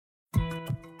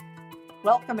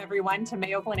Welcome everyone to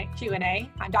Mayo Clinic Q&A.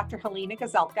 I'm Dr. Helena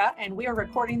Gazelka, and we are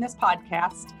recording this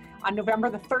podcast on November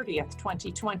the 30th,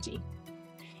 2020.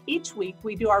 Each week,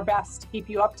 we do our best to keep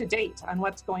you up to date on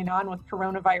what's going on with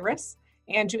coronavirus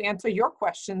and to answer your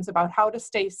questions about how to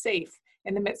stay safe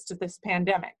in the midst of this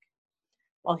pandemic.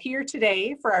 Well, here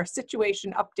today for our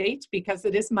situation update, because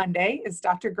it is Monday, is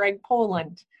Dr. Greg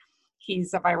Poland.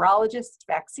 He's a virologist,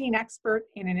 vaccine expert,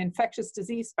 and an infectious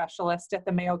disease specialist at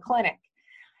the Mayo Clinic.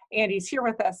 And he's here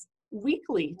with us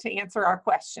weekly to answer our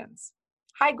questions.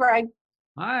 Hi, Greg.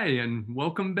 Hi, and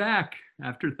welcome back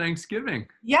after Thanksgiving.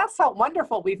 Yes, how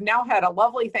wonderful. We've now had a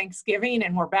lovely Thanksgiving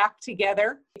and we're back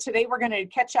together. Today we're going to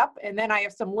catch up, and then I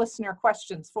have some listener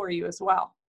questions for you as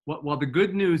well. Well, the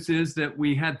good news is that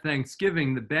we had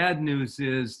Thanksgiving. The bad news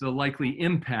is the likely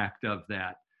impact of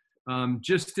that.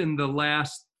 Just in the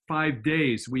last 5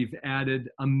 days, we've added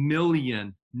 1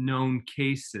 million known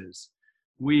cases.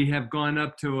 We have gone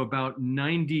up to about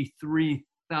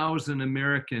 93,000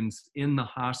 Americans in the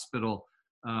hospital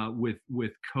with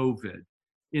COVID.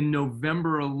 In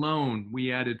November alone,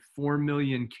 we added 4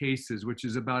 million cases, which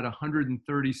is about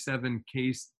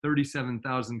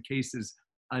 37,000 cases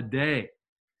a day.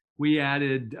 We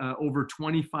added over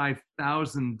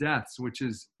 25,000 deaths, which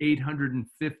is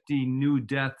 850 new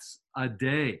deaths a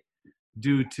day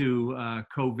due to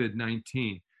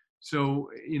COVID-19. So,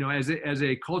 as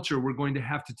a culture, we're going to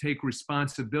have to take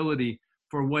responsibility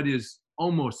for what is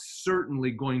almost certainly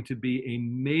going to be a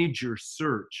major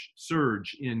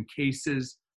surge in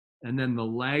cases, and then the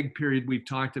lag period we've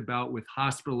talked about with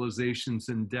hospitalizations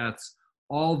and deaths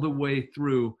all the way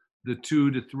through the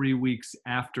 2 to 3 weeks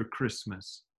after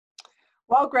Christmas.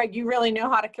 Well, Greg, you really know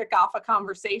how to kick off a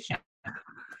conversation.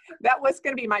 That was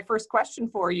going to be my first question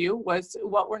for you, was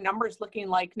what were numbers looking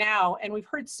like now? And we've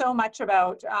heard so much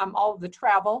about all of the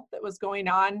travel that was going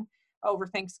on over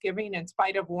Thanksgiving in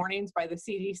spite of warnings by the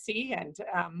CDC and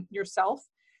yourself.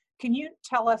 Can you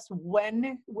tell us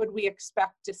when would we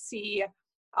expect to see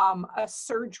a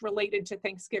surge related to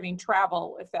Thanksgiving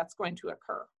travel, if that's going to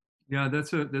occur? Yeah,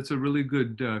 that's a really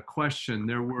good question.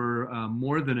 There were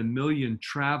more than 1 million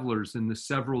travelers in the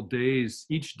several days,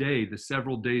 each day, the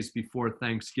several days before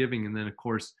Thanksgiving, and then of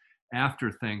course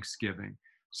after Thanksgiving.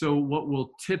 So what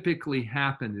will typically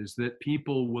happen is that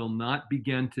people will not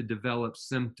begin to develop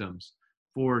symptoms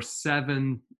for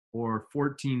 7 or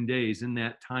 14 days in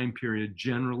that time period,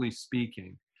 generally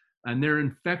speaking. And they're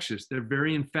infectious. They're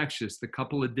very infectious the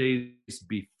couple of days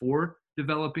before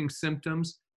developing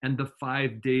symptoms and the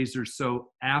 5 days or so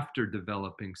after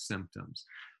developing symptoms.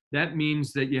 That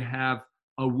means that you have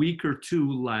a week or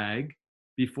two lag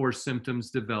before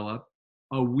symptoms develop,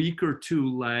 a week or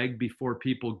two lag before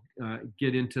people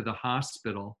get into the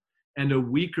hospital, and a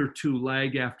week or two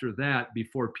lag after that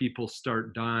before people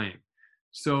start dying.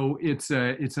 So it's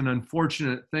an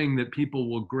unfortunate thing that people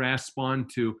will grasp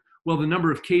onto. Well, the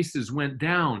number of cases went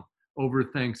down over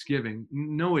Thanksgiving.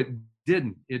 No, it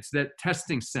didn't. It's that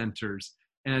testing centers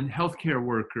and healthcare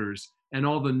workers and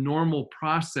all the normal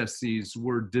processes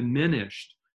were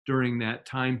diminished during that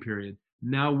time period.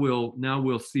 Now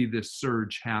we'll see this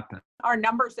surge happen. Our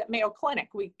numbers at Mayo Clinic,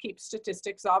 we keep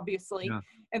statistics, obviously, Yeah.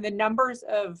 And the numbers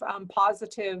of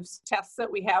positives tests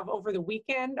that we have over the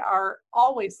weekend are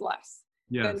always less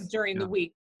than during the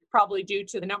week, probably due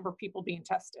to the number of people being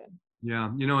tested. Yeah,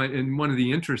 and one of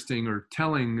the interesting or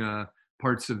telling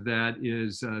parts of that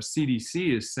is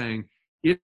CDC is saying,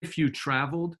 if you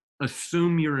traveled,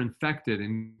 assume you're infected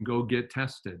and go get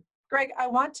tested. Greg, I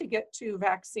want to get to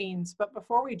vaccines, but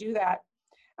before we do that,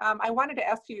 I wanted to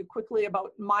ask you quickly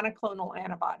about monoclonal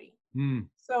antibody.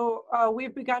 So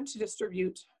we've begun to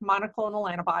distribute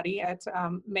monoclonal antibody at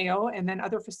Mayo and then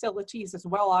other facilities as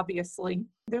well, obviously.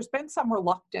 There's been some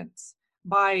reluctance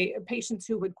by patients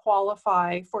who would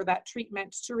qualify for that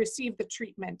treatment to receive the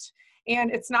treatment.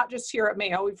 And it's not just here at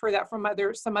Mayo. We've heard that from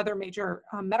some other major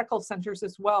medical centers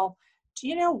as well. Do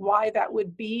you know why that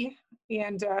would be,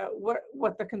 and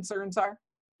what the concerns are?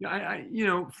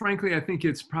 Yeah, frankly, I think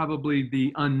it's probably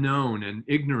the unknown and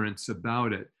ignorance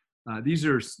about it. These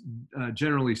are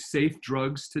generally safe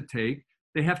drugs to take.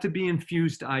 They have to be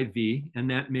infused IV, and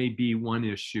that may be one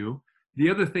issue.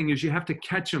 The other thing is you have to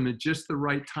catch them at just the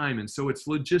right time, and so it's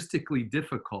logistically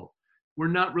difficult. We're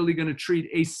not really going to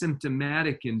treat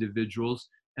asymptomatic individuals,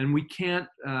 and we can't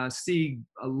see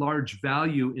a large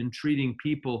value in treating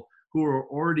people who are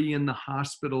already in the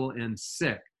hospital and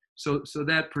sick. So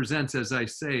that presents, as I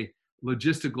say,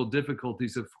 logistical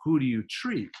difficulties of who do you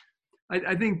treat.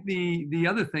 I think the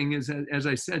other thing is, as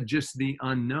I said, just the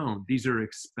unknown. These are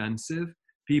expensive.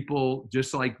 People,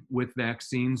 just like with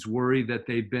vaccines, worry that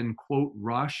they've been, quote,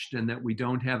 rushed and that we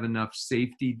don't have enough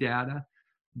safety data.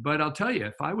 But I'll tell you,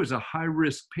 if I was a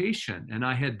high-risk patient and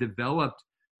I had developed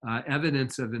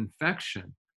evidence of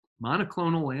infection,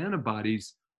 monoclonal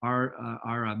antibodies are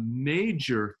a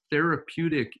major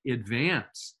therapeutic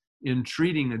advance in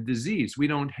treating a disease. We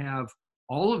don't have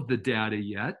all of the data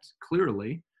yet,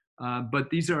 clearly, but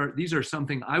these are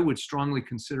something I would strongly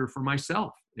consider for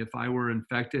myself if I were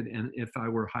infected and if I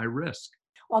were high risk.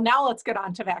 Well, now let's get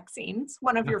on to vaccines,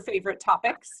 one of your favorite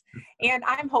topics. And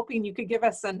I'm hoping you could give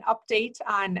us an update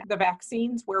on the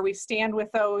vaccines, where we stand with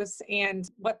those, and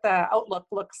what the outlook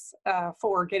looks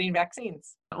for getting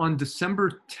vaccines. On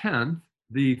December 10th,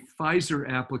 the Pfizer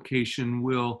application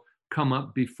will come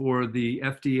up before the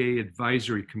FDA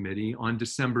Advisory Committee. On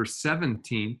December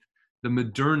 17th, the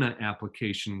Moderna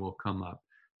application will come up.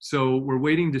 So we're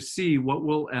waiting to see what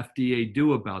will FDA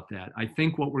do about that. I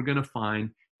think what we're going to find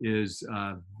is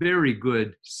very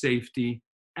good safety,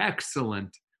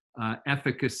 excellent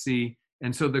efficacy.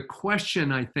 And so the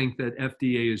question I think that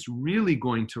FDA is really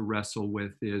going to wrestle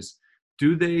with is,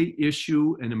 do they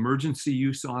issue an emergency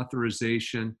use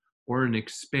authorization or an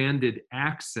expanded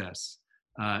access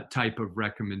type of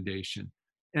recommendation?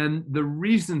 And the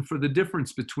reason for the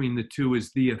difference between the two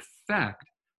is the effect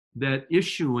that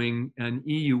issuing an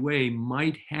EUA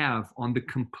might have on the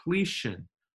completion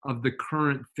of the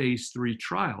current phase 3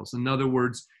 trials. In other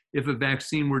words, if a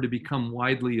vaccine were to become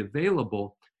widely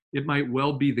available, it might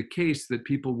well be the case that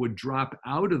people would drop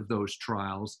out of those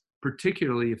trials,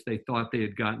 particularly if they thought they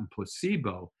had gotten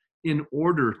placebo, in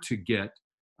order to get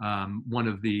one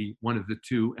of the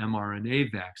two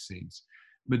mRNA vaccines.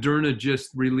 Moderna just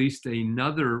released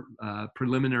another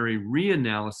preliminary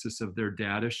reanalysis of their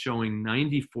data showing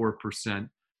 94%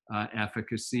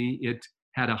 efficacy. It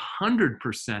had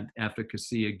 100%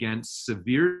 efficacy against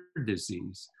severe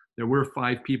disease. There were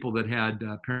 5 people that had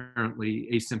apparently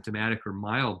asymptomatic or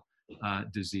mild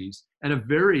disease, and a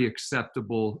very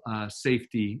acceptable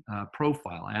safety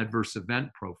profile, adverse event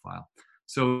profile.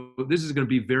 So this is going to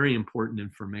be very important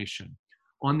information.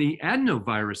 On the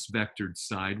adenovirus vectored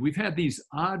side, we've had these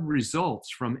odd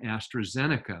results from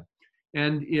AstraZeneca.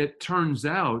 And it turns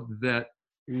out that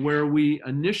where we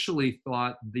initially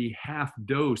thought the half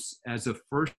dose as a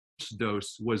first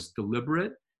dose was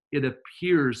deliberate, it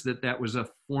appears that that was a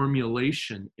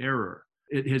formulation error.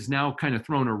 It has now kind of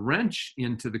thrown a wrench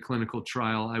into the clinical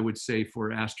trial, I would say,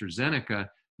 for AstraZeneca.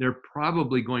 They're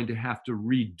probably going to have to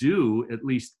redo at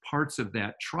least parts of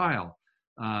that trial.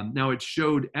 Now, it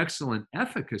showed excellent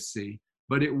efficacy,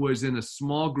 but it was in a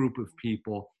small group of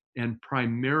people and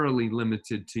primarily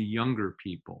limited to younger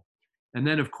people. And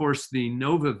then, of course, the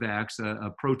Novavax, a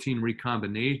protein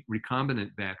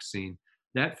recombinant vaccine,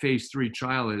 that phase 3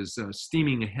 trial is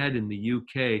steaming ahead in the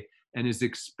UK and is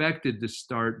expected to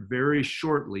start very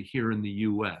shortly here in the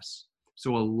US.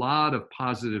 So a lot of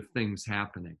positive things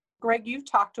happening. Greg, you've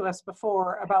talked to us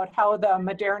before about how the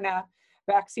Moderna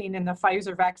vaccine and the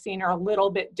Pfizer vaccine are a little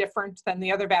bit different than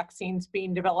the other vaccines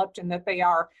being developed, in that they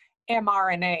are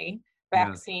mRNA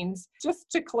vaccines. Yeah. Just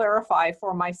to clarify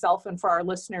for myself and for our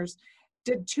listeners,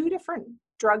 did 2 different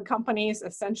drug companies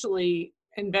essentially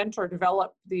invent or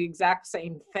develop the exact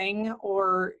same thing,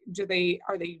 or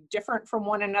are they different from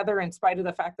one another in spite of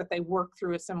the fact that they work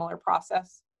through a similar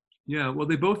process? Yeah, well,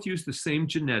 they both use the same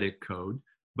genetic code,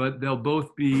 but they'll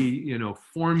both be,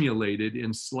 formulated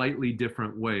in slightly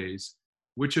different ways,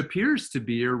 which appears to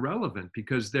be irrelevant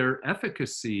because their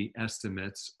efficacy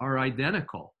estimates are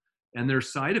identical and their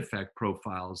side effect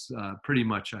profiles pretty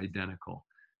much identical.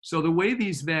 So the way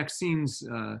these vaccines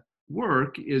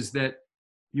work is that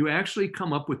you actually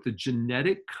come up with the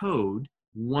genetic code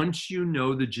once you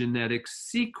know the genetic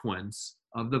sequence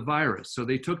of the virus. So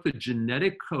they took the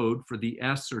genetic code for the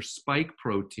S or spike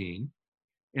protein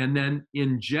and then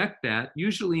inject that,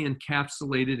 usually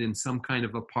encapsulated in some kind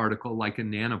of a particle like a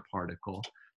nanoparticle,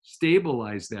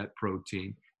 stabilize that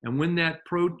protein. And when that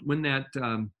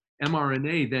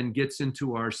mRNA then gets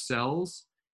into our cells,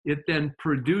 it then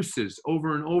produces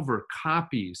over and over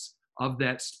copies of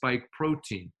that spike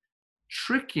protein,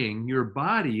 tricking your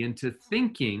body into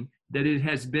thinking that it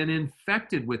has been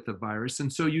infected with the virus.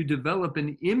 And so you develop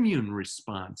an immune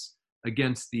response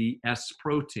against the S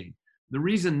protein. The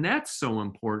reason that's so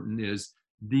important is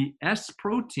the S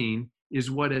protein is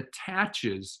what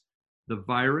attaches the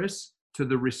virus to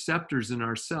the receptors in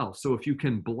our cells. So if you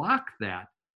can block that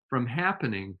from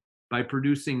happening by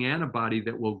producing antibody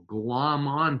that will glom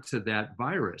onto that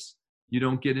virus, you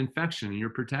don't get infection and you're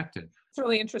protected. It's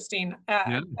really interesting.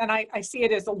 And I see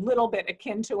it as a little bit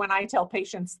akin to when I tell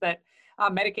patients that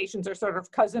medications are sort of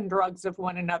cousin drugs of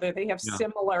one another. They have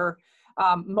similar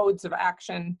modes of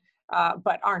action,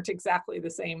 but aren't exactly the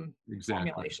same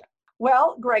formulation.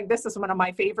 Well, Greg, this is one of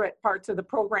my favorite parts of the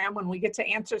program when we get to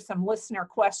answer some listener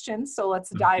questions. So let's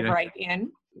dive Okay. right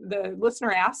in. The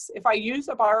listener asks, if I use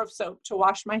a bar of soap to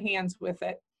wash my hands with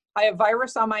it, I have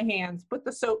virus on my hands, put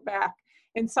the soap back,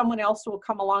 and someone else will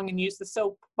come along and use the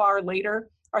soap bar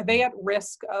later. Are they at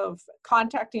risk of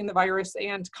contacting the virus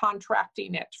and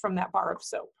contracting it from that bar of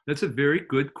soap? That's a very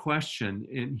good question.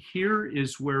 And here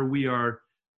is where we are,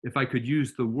 if I could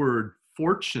use the word,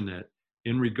 fortunate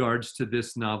in regards to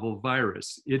this novel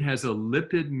virus. It has a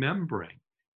lipid membrane,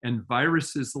 and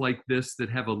viruses like this that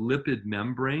have a lipid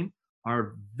membrane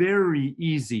are very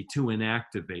easy to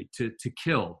inactivate, to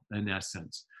kill, in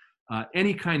essence.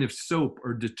 Any kind of soap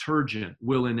or detergent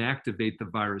will inactivate the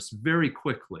virus very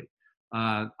quickly.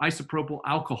 Isopropyl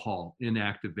alcohol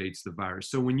inactivates the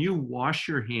virus. So when you wash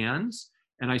your hands,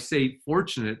 and I say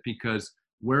fortunate because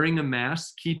wearing a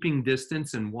mask, keeping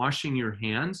distance, and washing your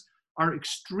hands are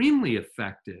extremely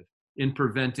effective in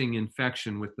preventing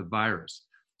infection with the virus.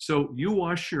 So you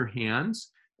wash your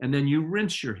hands and then you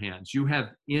rinse your hands. You have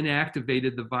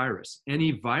inactivated the virus.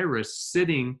 Any virus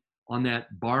sitting on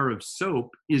that bar of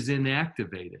soap is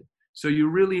inactivated. So you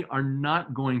really are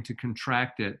not going to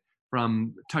contract it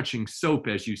from touching soap,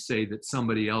 as you say, that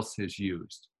somebody else has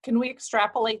used. Can we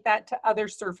extrapolate that to other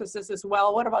surfaces as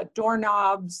well? What about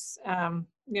doorknobs,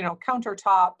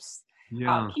 countertops,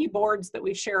 Yeah. keyboards that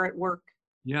we share at work?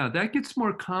 Yeah, that gets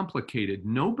more complicated.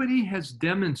 Nobody has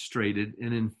demonstrated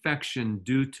an infection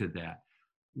due to that.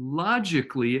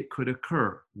 Logically, it could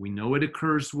occur. We know it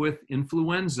occurs with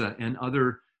influenza and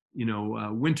other,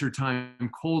 wintertime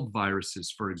cold viruses,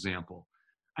 for example.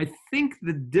 I think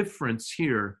the difference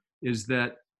here is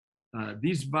that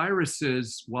these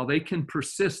viruses, while they can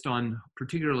persist on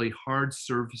particularly hard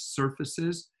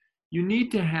surfaces, you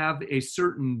need to have a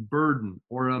certain burden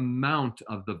or amount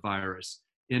of the virus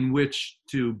in which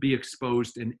to be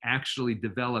exposed and actually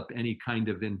develop any kind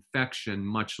of infection,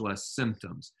 much less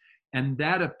symptoms. And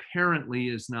that apparently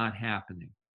is not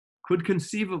happening. Could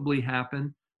conceivably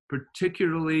happen,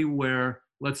 particularly where,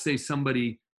 let's say,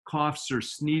 somebody coughs or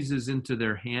sneezes into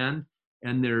their hand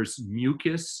and there's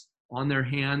mucus on their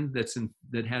hand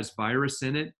that has virus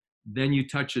in it. Then you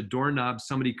touch a doorknob,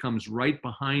 somebody comes right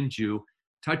behind you,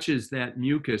 touches that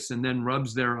mucus, and then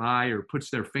rubs their eye or puts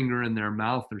their finger in their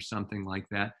mouth or something like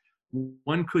that.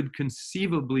 One could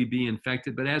conceivably be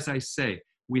infected, but as I say,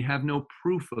 we have no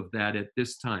proof of that at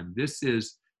this time. This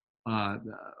is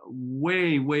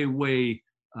way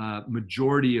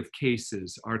majority of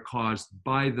cases are caused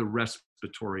by the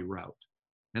respiratory route.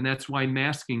 And that's why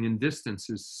masking and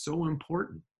distance is so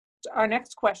important. Our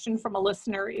next question from a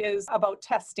listener is about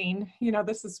testing.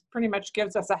 This is pretty much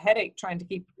gives us a headache trying to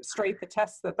keep straight the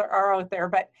tests that there are out there.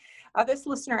 But this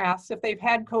listener asks if they've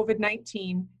had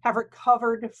COVID-19, have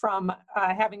recovered from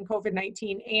having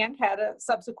COVID-19 and had a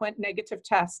subsequent negative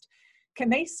test, can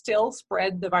they still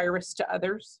spread the virus to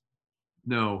others?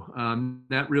 No,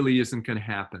 that really isn't going to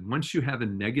happen. Once you have a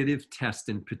negative test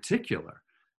in particular,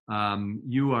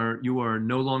 you are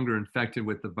no longer infected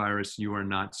with the virus. You are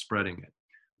not spreading it.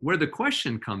 Where the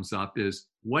question comes up is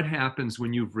what happens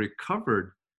when you've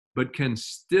recovered but can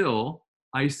still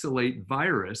isolate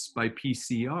virus by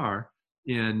PCR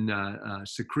in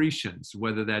secretions,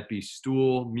 whether that be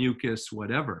stool, mucus,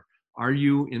 whatever. Are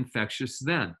you infectious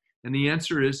then? And the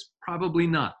answer is probably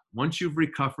not. Once you've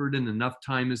recovered and enough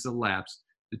time has elapsed,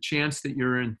 the chance that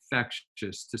you're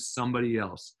infectious to somebody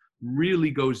else really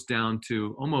goes down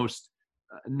to almost,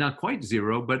 not quite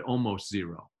zero, but almost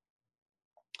zero.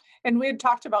 And we had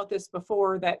talked about this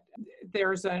before, that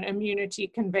there's an immunity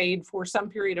conveyed for some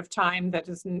period of time that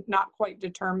is not quite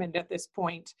determined at this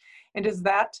point. And does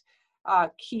that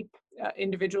keep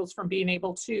individuals from being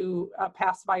able to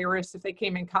pass virus if they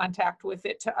came in contact with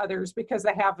it to others because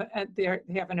they have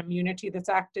an immunity that's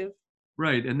active?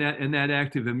 Right, and that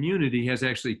active immunity has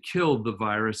actually killed the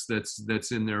virus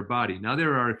that's in their body. Now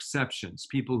there are exceptions,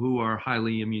 people who are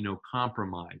highly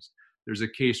immunocompromised. There's a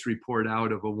case report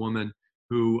out of a woman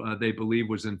who they believe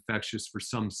was infectious for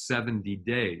some 70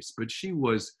 days, but she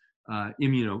was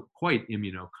quite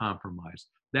immunocompromised.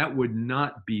 That would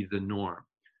not be the norm.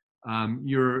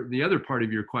 The other part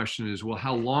of your question is, well,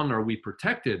 how long are we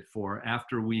protected for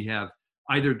after we have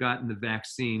either gotten the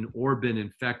vaccine or been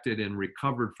infected and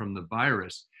recovered from the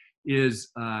virus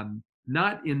is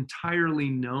not entirely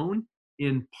known,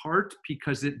 in part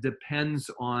because it depends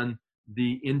on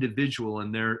the individual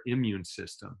and their immune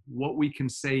system. What we can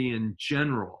say in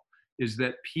general is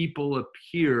that people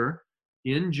appear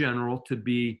in general to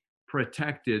be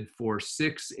protected for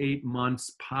 6-8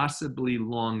 months, possibly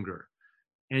longer.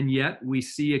 And yet we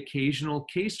see occasional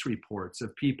case reports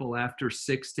of people after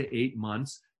 6 to 8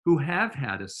 months who have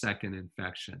had a second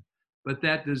infection. but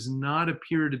that does not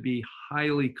appear to be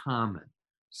highly common.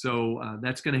 So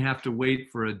that's going to have to wait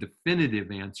for a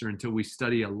definitive answer until we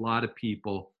study a lot of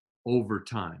people over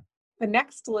time. The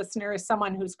next listener is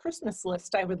someone whose Christmas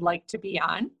list I would like to be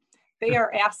on. They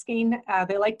are asking,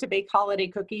 they like to bake holiday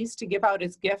cookies to give out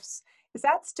as gifts. Is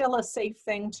that still a safe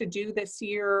thing to do this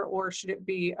year, or should it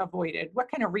be avoided?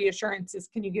 What kind of reassurances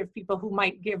can you give people who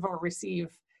might give or receive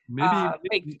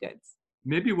baked goods?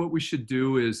 Maybe what we should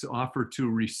do is offer to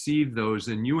receive those,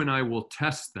 and you and I will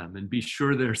test them and be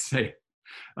sure they're safe.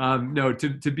 No,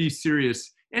 to be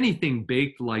serious, anything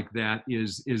baked like that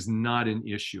is not an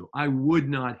issue. I would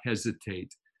not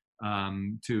hesitate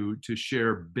to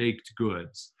share baked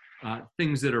goods,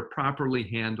 things that are properly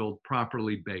handled,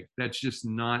 properly baked. That's just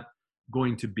not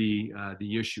going to be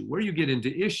the issue. Where you get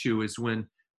into issue is when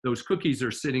those cookies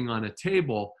are sitting on a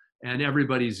table and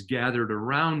everybody's gathered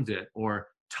around it or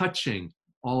touching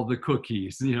all the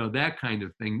cookies, that kind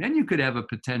of thing. Then you could have a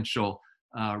potential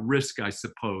risk, I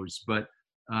suppose. But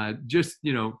just,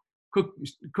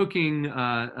 cooking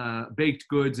baked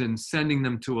goods and sending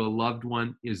them to a loved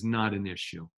one is not an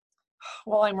issue.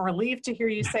 Well, I'm relieved to hear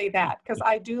you say that, because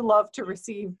I do love to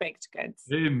receive baked goods.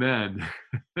 Amen.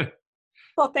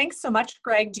 Well, thanks so much,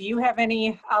 Greg. Do you have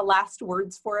any last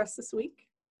words for us this week?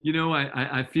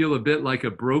 I feel a bit like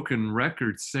a broken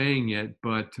record saying it,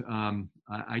 but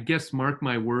I guess, mark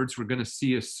my words, we're going to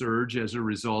see a surge as a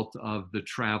result of the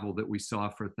travel that we saw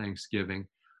for Thanksgiving.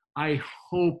 I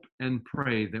hope and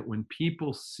pray that when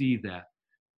people see that,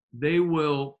 they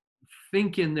will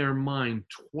think in their mind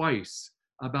twice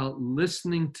about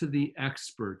listening to the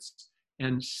experts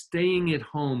and staying at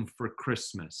home for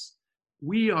Christmas.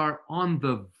 We are on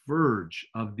the verge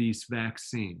of these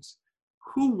vaccines.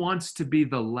 Who wants to be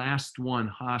the last one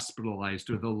hospitalized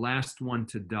or the last one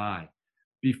to die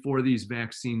before these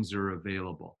vaccines are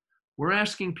available? We're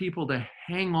asking people to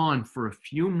hang on for a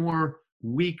few more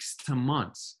weeks to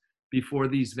months before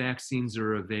these vaccines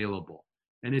are available.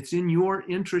 And it's in your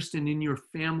interest and in your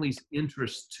family's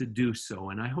interest to do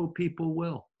so. And I hope people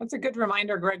will. That's a good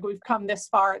reminder, Greg. We've come this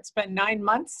far. It's been 9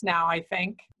 months now, I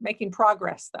think. Making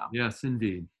progress, though. Yes,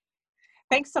 indeed.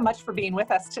 Thanks so much for being with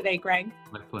us today, Greg.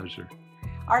 My pleasure.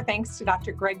 Our thanks to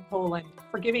Dr. Greg Poland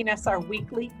for giving us our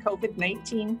weekly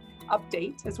COVID-19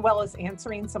 update, as well as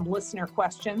answering some listener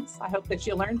questions. I hope that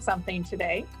you learned something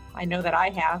today. I know that I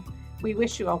have. We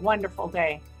wish you a wonderful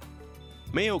day.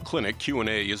 Mayo Clinic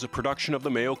Q&A is a production of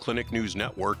the Mayo Clinic News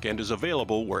Network and is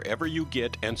available wherever you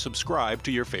get and subscribe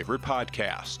to your favorite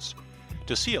podcasts.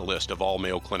 To see a list of all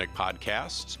Mayo Clinic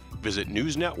podcasts, visit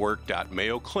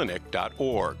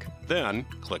newsnetwork.mayoclinic.org. Then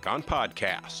click on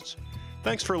Podcasts.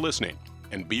 Thanks for listening,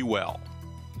 and be well.